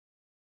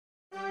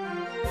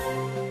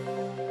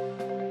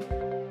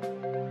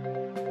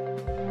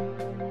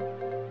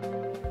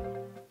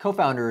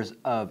Co-founders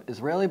of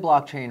Israeli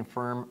blockchain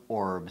firm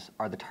Orbs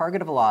are the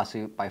target of a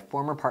lawsuit by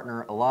former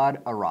partner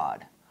Elad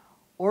Arad.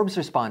 Orbs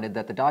responded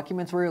that the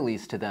documents were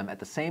released to them at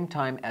the same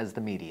time as the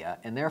media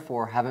and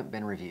therefore haven't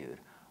been reviewed.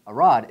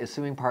 Arad is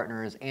suing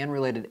partners and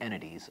related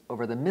entities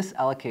over the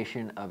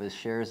misallocation of his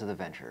shares of the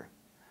venture.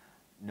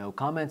 No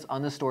comments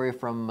on the story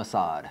from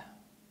Mossad.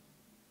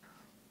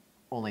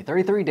 Only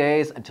 33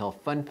 days until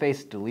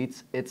Funface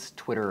deletes its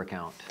Twitter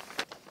account.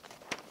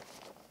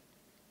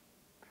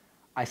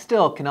 I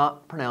still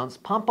cannot pronounce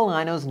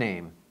Pompliano's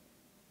name.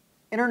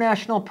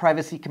 International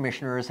privacy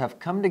commissioners have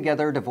come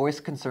together to voice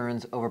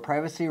concerns over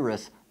privacy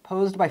risks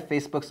posed by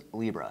Facebook's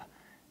Libra.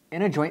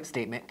 In a joint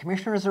statement,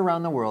 commissioners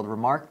around the world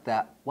remarked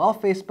that while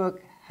Facebook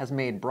has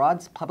made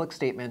broad public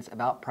statements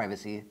about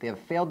privacy, they have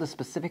failed to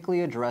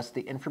specifically address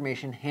the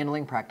information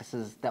handling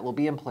practices that will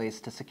be in place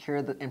to secure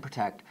and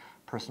protect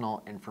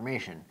personal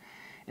information.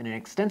 In an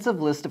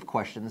extensive list of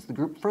questions, the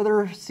group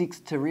further seeks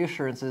to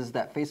reassurances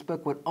that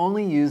Facebook would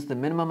only use the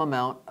minimum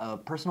amount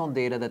of personal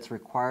data that's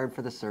required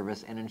for the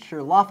service and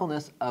ensure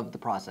lawfulness of the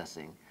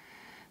processing.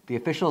 The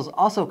officials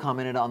also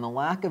commented on the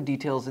lack of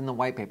details in the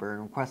white paper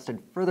and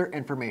requested further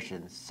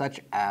information,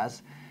 such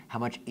as how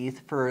much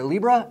ETH for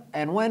Libra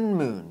and when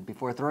Moon,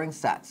 before throwing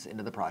sats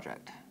into the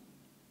project.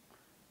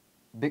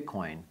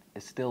 Bitcoin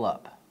is still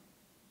up.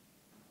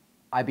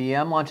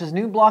 IBM launches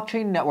new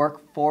blockchain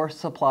network for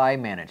supply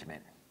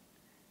management.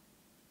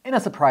 In a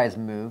surprise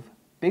move,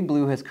 Big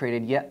Blue has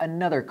created yet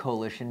another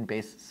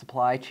coalition-based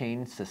supply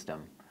chain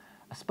system.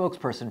 A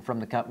spokesperson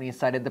from the company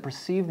cited the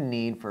perceived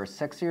need for a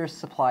sexier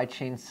supply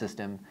chain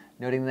system,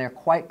 noting they're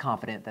quite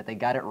confident that they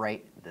got it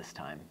right this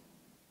time.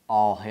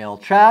 All hail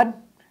Chad,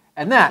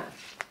 and that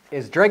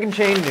is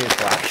Dragonchain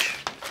Newsflash.